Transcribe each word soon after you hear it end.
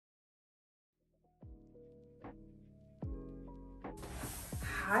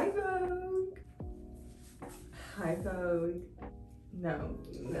Hi Vogue. Hi Vogue.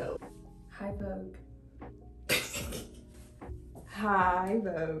 No. Hi Vogue. Hi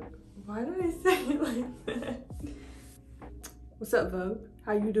Vogue. Why did I say it like that? What's up, Vogue?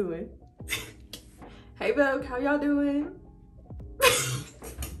 How you doing? Hey Vogue, how y'all doing?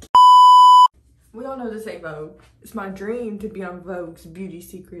 We all know this ain't Vogue. It's my dream to be on Vogue's Beauty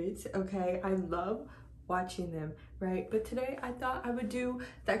Secrets, okay? I love watching them, right? But today I thought I would do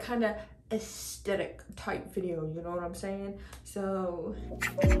that kind of aesthetic type video, you know what I'm saying? So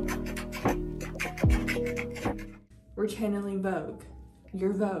we're channeling Vogue.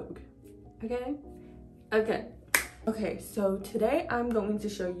 You're Vogue, okay? Okay, so today I'm going to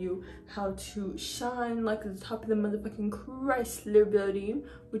show you how to shine like the top of the motherfucking Chrysler Building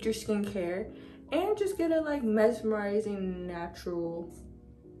with your skincare and just get a like mesmerizing natural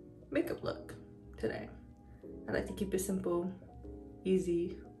makeup look today. I like to keep it simple,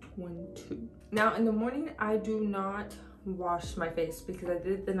 easy, 1, 2. Now in the morning, I do not wash my face because I did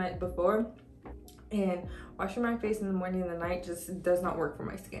it the night before, and washing my face in the morning and the night just does not work for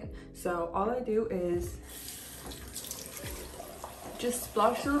my skin. So all I do is just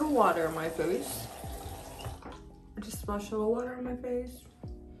splash a little water on my face. Just splash a little water on my face.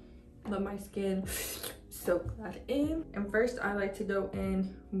 Let my skin soak that in. And first I like to go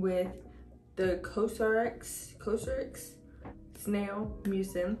in with the Cosrx Snail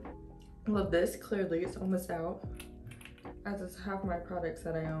Mucin. Love this. Clearly it's almost out, as it's half my products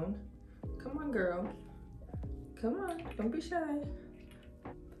that I own. Come on girl, come on, don't be shy.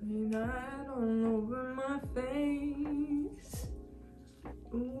 Putting that all over my face.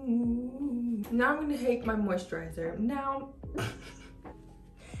 Ooh. Now I'm gonna take my moisturizer. Now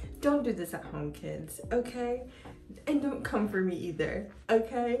don't do this at home, kids, okay? And don't come for me either,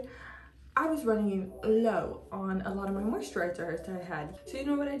 okay? I was running low on a lot of my moisturizers that I had. So you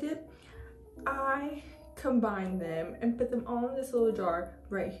know what I did? I combined them and put them all in this little jar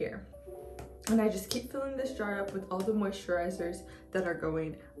right here. And I just keep filling this jar up with all the moisturizers that are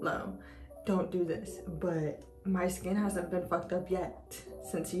going low. Don't do this, but my skin hasn't been fucked up yet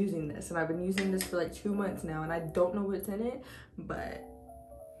since using this. And I've been using this for like 2 months now, and I don't know what's in it, but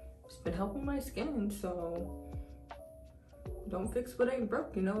it's been helping my skin, so don't fix what ain't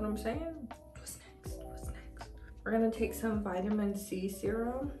broke, you know what I'm saying? What's next? We're gonna take some vitamin C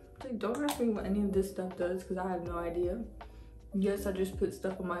serum. Like, don't ask me what any of this stuff does because I have no idea. Yes, I just put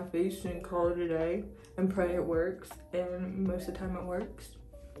stuff on my face and call it a day and pray it works, and most of the time it works.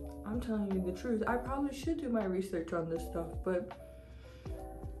 I'm telling you the truth. I probably should do my research on this stuff, but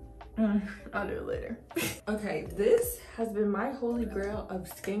I'll do it later. Okay, this has been my holy grail of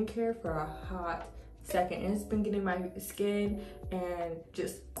skincare for a hot second. It's been getting my skin and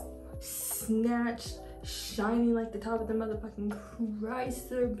just snatched, shiny like the top of the motherfucking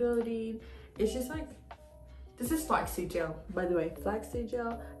Chrysler Building. It's just like, this is flaxseed gel, by the way. Flaxseed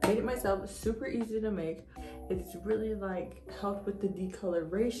gel, made it myself, super easy to make. It's really like helped with the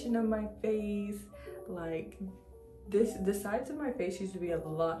decoloration of my face. Like the sides of my face used to be a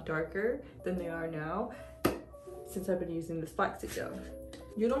lot darker than they are now since I've been using this flaxseed gel.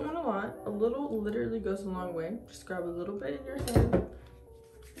 You don't want a lot. A little literally goes a long way. Just grab a little bit in your hand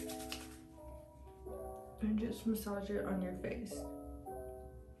and just massage it on your face.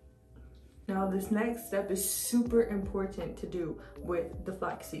 Now this next step is super important to do with the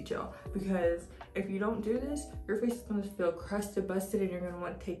flaxseed gel, because if you don't do this, your face is gonna feel crusted, busted, and you're gonna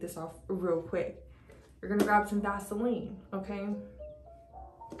want to take this off real quick. You're gonna grab some Vaseline, okay?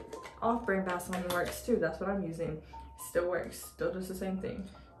 Off-brand Vaseline works too, that's what I'm using. Still works, still does the same thing.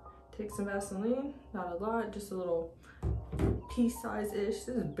 Take some Vaseline, not a lot, just a little pea size-ish.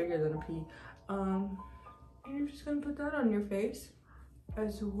 This is bigger than a pea. And you're just gonna put that on your face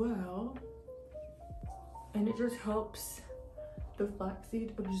as well. And it just helps the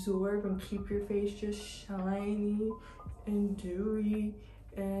flaxseed absorb and keep your face just shiny and dewy,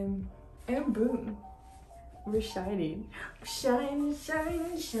 and boom, we're shining. Shining.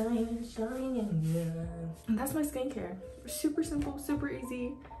 And that's my skincare. Super simple, super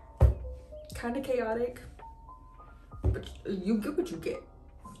easy, kind of chaotic, but you get what you get.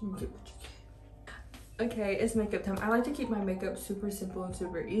 Okay, it's makeup time. I like to keep my makeup super simple and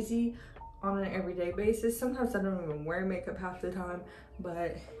super easy on an everyday basis. Sometimes I don't even wear makeup half the time,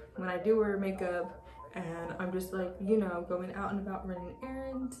 but when I do wear makeup and I'm just like, you know, going out and about running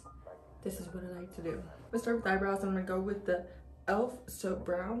errands, this is what I like to do. Let's start with eyebrows. I'm gonna go with the e.l.f. Soap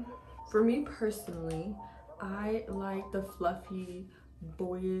Brow. For me personally, I like the fluffy,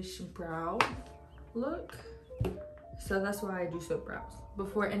 boyish brow look. So that's why I do soap brows.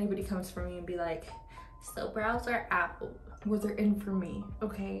 Before anybody comes for me and be like, So brows are out. Well, they're in for me.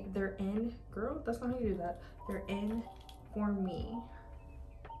 Okay, they're in. Girl, that's not how you do that. They're in for me.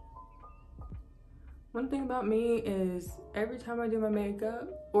 One thing about me is every time I do my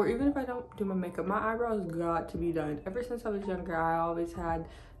makeup, or even if I don't do my makeup, my eyebrows got to be done. Ever since I was younger, I always had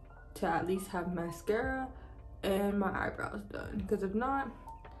to at least have mascara and my eyebrows done. Because if not,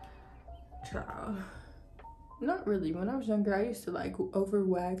 child. Not really. When I was younger, I used to like over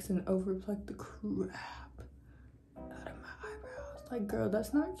wax and over pluck the crap out of my eyebrows. Like, girl,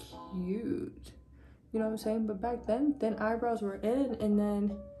 that's not cute. You know what I'm saying? But back then eyebrows were in, and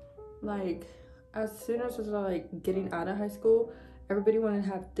then like as soon as I was like getting out of high school, everybody wanted to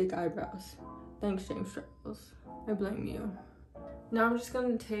have thick eyebrows. Thanks, James Charles. I blame you. Now I'm just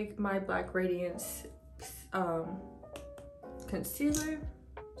gonna take my Black Radiance concealer.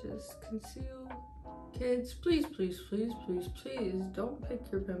 Just conceal. Kids, please, please, please, please, please don't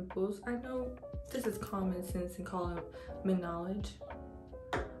pick your pimples. I know this is common sense and common knowledge,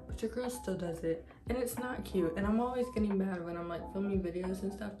 but your girl still does it, and it's not cute. And I'm always getting mad when I'm like filming videos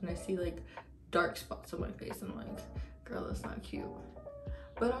and stuff and I see like dark spots on my face. I'm like, girl, that's not cute.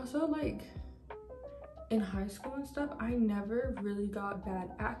 But also, like, in high school and stuff, I never really got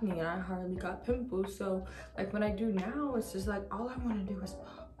bad acne and I hardly got pimples. So like when I do now, it's just like all I want to do is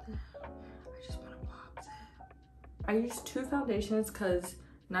pop them. I just want to pop them. I use two foundations because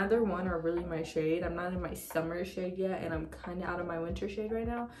neither one are really my shade. I'm not in my summer shade yet, and I'm kind of out of my winter shade right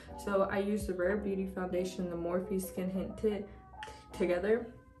now. So I use the Rare Beauty foundation, the Morphe Skin Hint Tint together.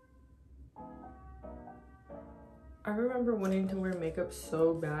 I remember wanting to wear makeup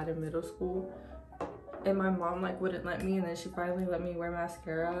so bad in middle school, and my mom like wouldn't let me, and then she finally let me wear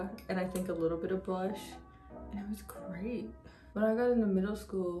mascara and I think a little bit of blush, and it was great. When I got into middle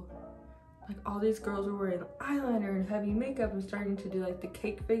school, like all these girls were wearing eyeliner and heavy makeup and starting to do like the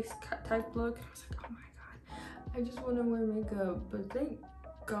cake face type look. I was like, oh my god, I just want to wear makeup. But thank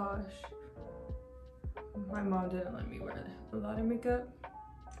gosh my mom didn't let me wear a lot of makeup,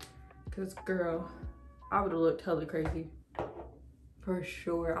 because girl, I would have looked hella crazy. For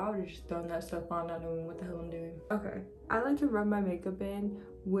sure. I would have just thrown that stuff on not knowing what the hell I'm doing. Okay. I like to rub my makeup in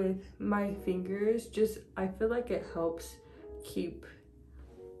with my fingers. Just, I feel like it helps keep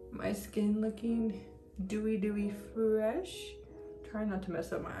my skin looking dewy fresh. Try not to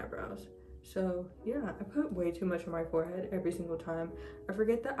mess up my eyebrows. So yeah, I put way too much on my forehead every single time. I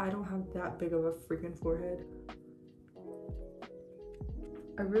forget that I don't have that big of a freaking forehead.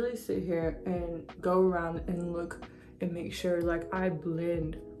 I really sit here and go around and look and make sure like I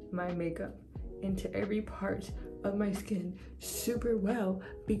blend my makeup into every part of my skin super well,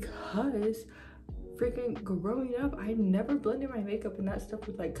 because freaking growing up I never blended my makeup, and that stuff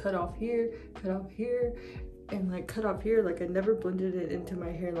would like cut off here, and like cut off here. Like I never blended it into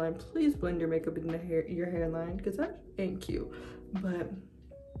my hairline. Please blend your makeup into your hairline, because that ain't cute. But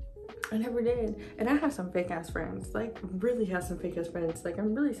I never did. And I have some fake ass friends, like really have some fake ass friends. Like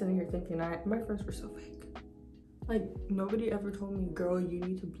I'm really sitting here thinking my friends were so fake. Like nobody ever told me, girl, you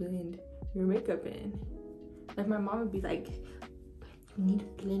need to blend your makeup in. Like my mom would be like, you need to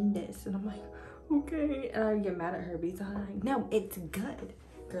blend this, and I'm like, okay. And I would get mad at her because I'm like, no, it's good.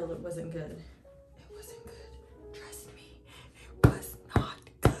 Girl, it wasn't good. It wasn't good. Trust me, it was not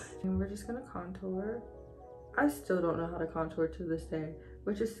good. And we're just gonna contour. I still don't know how to contour to this day,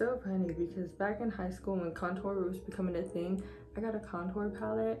 which is so funny because back in high school when contour was becoming a thing, I got a contour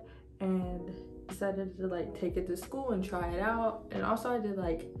palette and decided to like take it to school and try it out. And also I did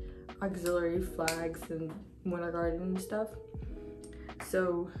like auxiliary flags and winter garden and stuff,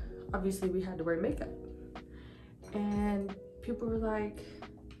 so obviously we had to wear makeup, and people were like,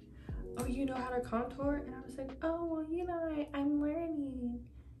 oh, you know how to contour? And I was like, oh well, you know, I'm learning,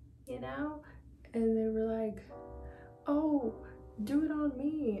 you know. And they were like, oh, do it on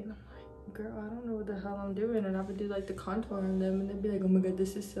me. And I'm like, girl, I don't know what the hell I'm doing. And I would do like the contour on them, and they'd be like, oh my god,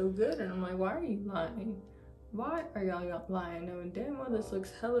 this is so good. And I'm like, why are you lying? Why are y'all lying? Knowing damn well this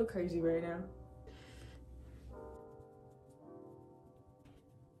looks hella crazy right now.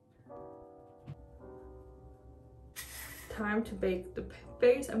 Time to bake the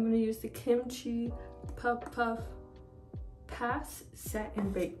face. I'm gonna use the Kimchi Puff Pass Set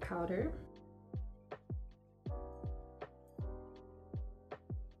and Bake Powder.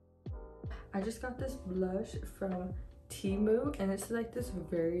 I just got this blush from Temu, and it's like this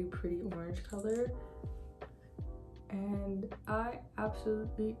very pretty orange color, and I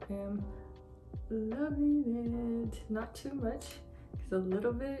absolutely am loving it. Not too much, because a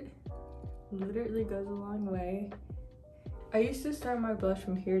little bit literally goes a long way. I used to start my blush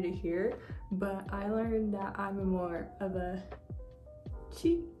from here to here, but I learned that I'm more of a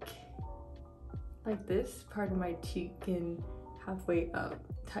cheek like this part of my cheek and halfway up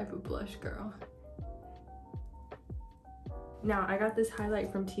type of blush girl. Now I got this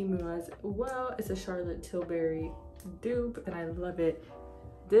highlight from Temu as well. It's a Charlotte Tilbury dupe and I love it.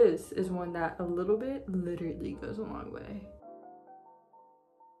 This is one that a little bit literally goes a long way.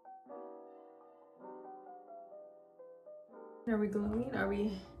 Are we glowing? Are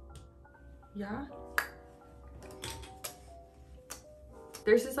we? Yeah.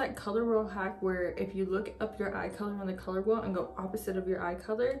 There's this like color wheel hack where if you look up your eye color on the color wheel and go opposite of your eye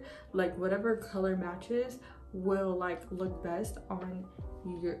color, like whatever color matches will like look best on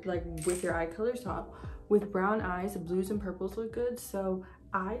your, like with your eye color. So with brown eyes, blues and purples look good. So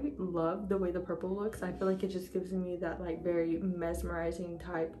I love the way the purple looks. I feel like it just gives me that like very mesmerizing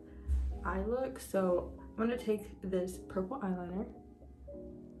type eye look. So I'm gonna take this purple eyeliner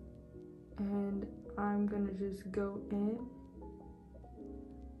and I'm gonna just go in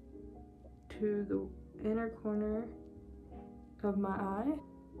to the inner corner of my eye.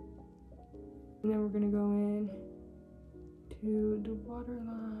 And then we're gonna go in to the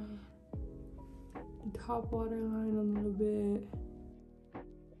waterline, the top waterline a little bit.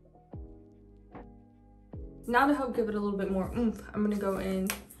 Now to help give it a little bit more oomph, I'm gonna go in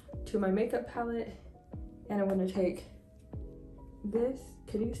to my makeup palette and I'm gonna take this,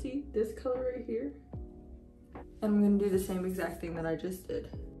 can you see this color right here? And I'm gonna do the same exact thing that I just did.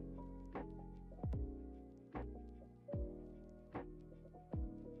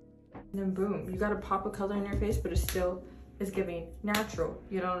 And then boom, you gotta pop a color in your face, but it still is giving natural,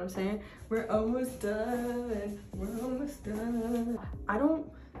 you know what I'm saying? We're almost done, we're almost done. I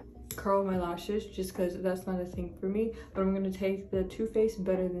don't curl my lashes just because that's not a thing for me, but I'm gonna take the Too Faced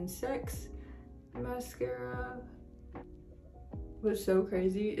Better Than Sex mascara. What's so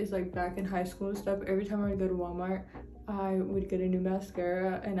crazy is like back in high school and stuff, every time I would go to Walmart, I would get a new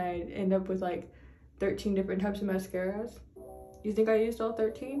mascara and I'd end up with like 13 different types of mascaras. You think I used all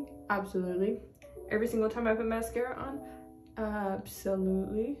 13? Absolutely. Every single time I put mascara on?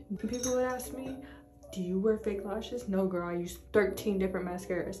 Absolutely. People would ask me, do you wear fake lashes? No girl, I use 13 different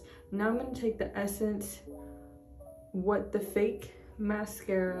mascaras. Now I'm gonna take the Essence What the Fake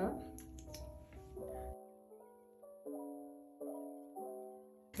mascara.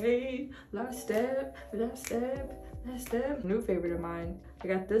 Hey, last step, last step, last step. New favorite of mine. I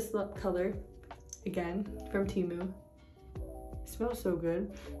got this color, again, from Temu. It smells so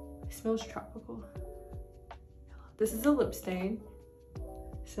good. It smells tropical. This is a lip stain.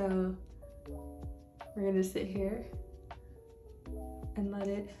 So we're gonna sit here and let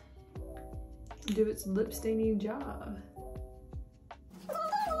it do its lip staining job.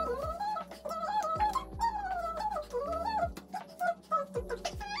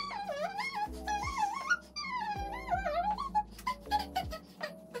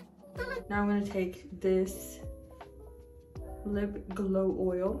 Now I'm gonna take this lip glow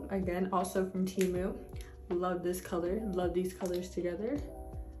oil, again, also from Temu. Love this color, love these colors together.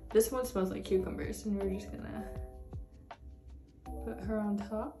 This one smells like cucumbers, and we're just gonna put her on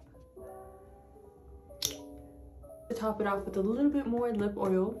top. To top it off with a little bit more lip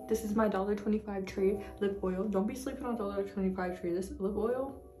oil. This is my $1.25 Tree lip oil. Don't be sleeping on $1.25 Tree. This lip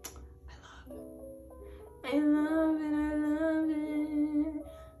oil, I love it, I love it.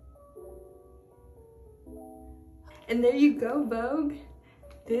 And there you go, Vogue.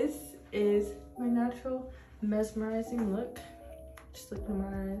 This is my natural mesmerizing look. Just look in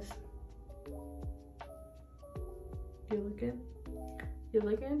my eyes. You looking? You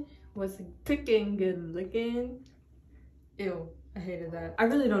looking? Was picking good looking? Ew, I hated that. I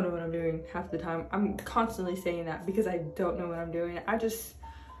really don't know what I'm doing half the time. I'm constantly saying that because I don't know what I'm doing. I just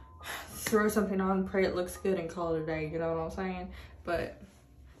throw something on, pray it looks good, and call it a day, you know what I'm saying? But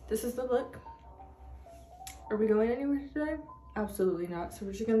this is the look. Are we going anywhere today? Absolutely not. So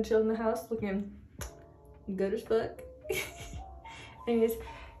we're just gonna chill in the house looking good as fuck. Anyways,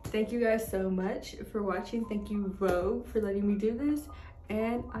 thank you guys so much for watching. Thank you, Vogue, for letting me do this.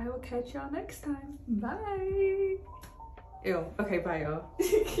 And I will catch y'all next time. Bye. Ew. Okay, bye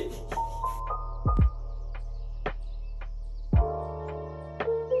y'all.